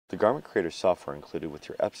The Garment Creator software included with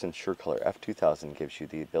your Epson SureColor F2000 gives you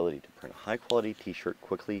the ability to print a high-quality t-shirt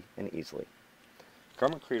quickly and easily.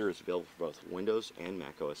 Garment Creator is available for both Windows and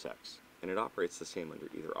Mac OS X, and it operates the same under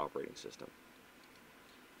either operating system.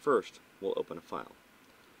 First, we'll open a file.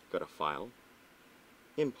 Go to File,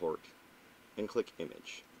 Import, and click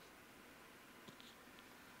Image.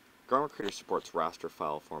 Garment Creator supports raster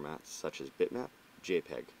file formats such as bitmap,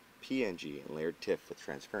 JPEG, PNG, and layered TIFF with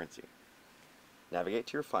transparency. Navigate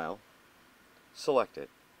to your file, select it,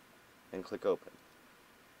 and click Open.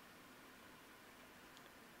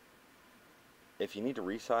 If you need to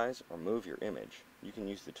resize or move your image, you can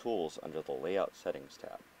use the tools under the Layout Settings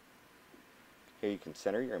tab. Here you can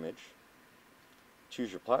center your image,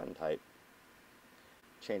 choose your platen type,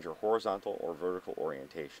 change your horizontal or vertical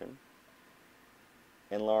orientation,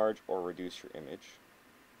 enlarge or reduce your image,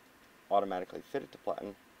 automatically fit it to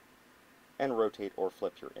platen, and rotate or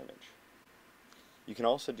flip your image. You can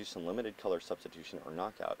also do some limited color substitution or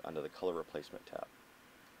knockout under the Color Replacement tab.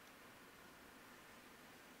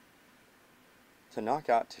 To knock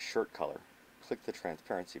out to shirt color, click the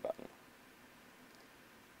Transparency button.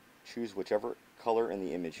 Choose whichever color in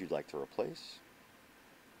the image you'd like to replace,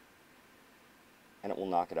 and it will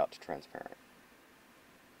knock it out to transparent.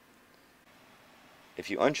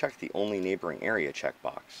 If you uncheck the Only Neighboring Area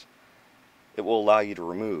checkbox, it will allow you to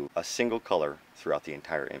remove a single color throughout the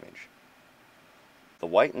entire image. The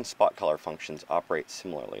white and spot color functions operate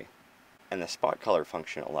similarly, and the spot color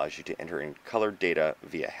function allows you to enter in colored data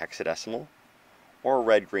via hexadecimal or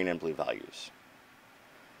red, green, and blue values.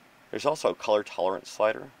 There's also a color tolerance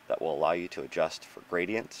slider that will allow you to adjust for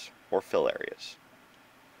gradients or fill areas.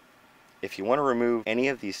 If you want to remove any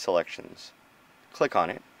of these selections, click on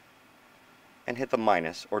it and hit the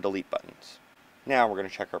minus or delete buttons. Now we're going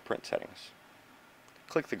to check our print settings.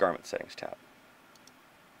 Click the Garment Settings tab.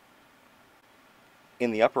 In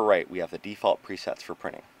the upper right, we have the default presets for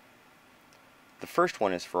printing. The first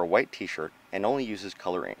one is for a white t-shirt and only uses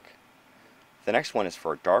color ink. The next one is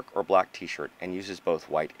for a dark or black t-shirt and uses both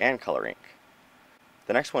white and color ink.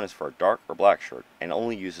 The next one is for a dark or black shirt and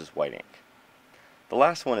only uses white ink. The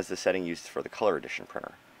last one is the setting used for the Color Edition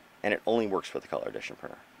printer, and it only works for the Color Edition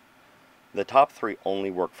printer. The top three only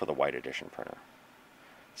work for the White Edition printer.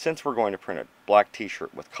 Since we're going to print a black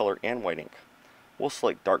t-shirt with color and white ink, we'll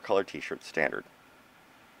select dark color t-shirt standard.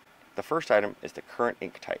 The first item is the current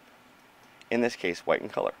ink type, in this case white in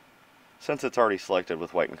color. Since it's already selected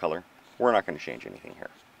with white in color, we're not going to change anything here.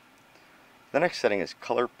 The next setting is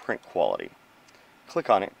color print quality. Click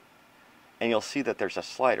on it, and you'll see that there's a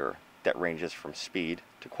slider that ranges from speed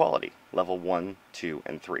to quality, level 1, 2,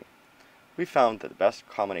 and 3. We found that the best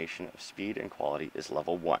combination of speed and quality is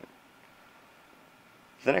level 1.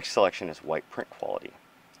 The next selection is white print quality.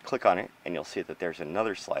 Click on it, and you'll see that there's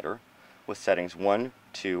another slider with settings 1,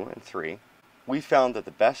 2, and 3. We found that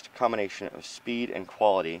the best combination of speed and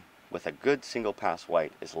quality with a good single pass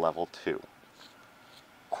white is level 2.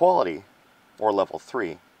 Quality, or level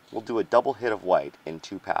 3, will do a double hit of white in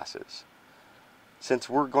 2 passes. Since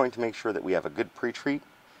we're going to make sure that we have a good pre-treat,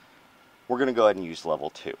 we're going to go ahead and use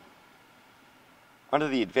level 2. Under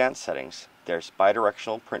the advanced settings, there's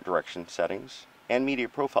bidirectional print direction settings and media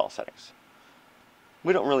profile settings.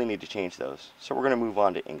 We don't really need to change those, so we're going to move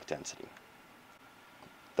on to ink density.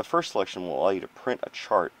 The first selection will allow you to print a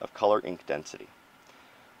chart of color ink density.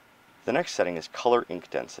 The next setting is color ink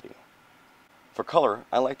density. For color,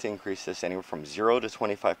 I like to increase this anywhere from 0 to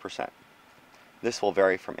 25%. This will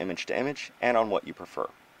vary from image to image and on what you prefer.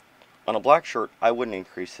 On a black shirt, I wouldn't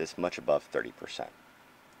increase this much above 30%.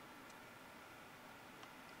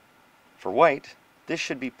 For white, this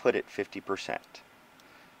should be put at 50%.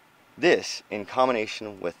 This, in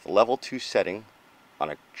combination with the level 2 setting on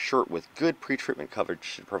a shirt with good pre-treatment coverage,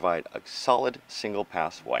 should provide a solid single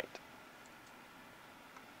pass white.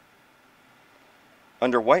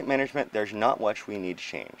 Under white management, there's not much we need to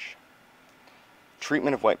change.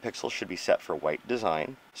 Treatment of white pixels should be set for white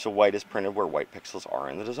design, so white is printed where white pixels are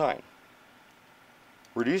in the design.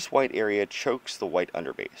 Reduce white area chokes the white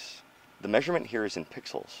underbase. The measurement here is in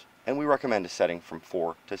pixels, and we recommend a setting from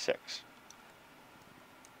 4 to 6.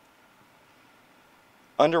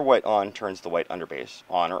 Under white on turns the white underbase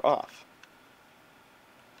on or off.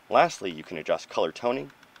 Lastly, you can adjust color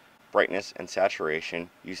toning, brightness, and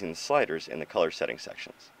saturation using the sliders in the color setting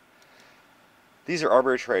sections. These are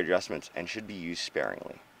arbitrary adjustments and should be used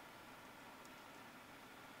sparingly.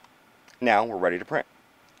 Now we're ready to print.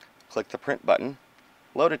 Click the print button,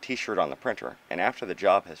 load a t-shirt on the printer, and after the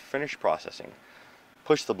job has finished processing,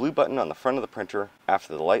 push the blue button on the front of the printer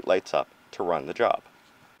after the light lights up to run the job.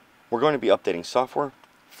 We're going to be updating software,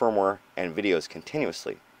 firmware, and videos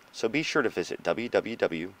continuously, so be sure to visit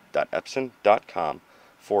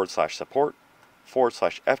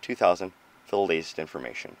www.epson.com/support/F2000 for the latest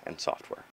information and software.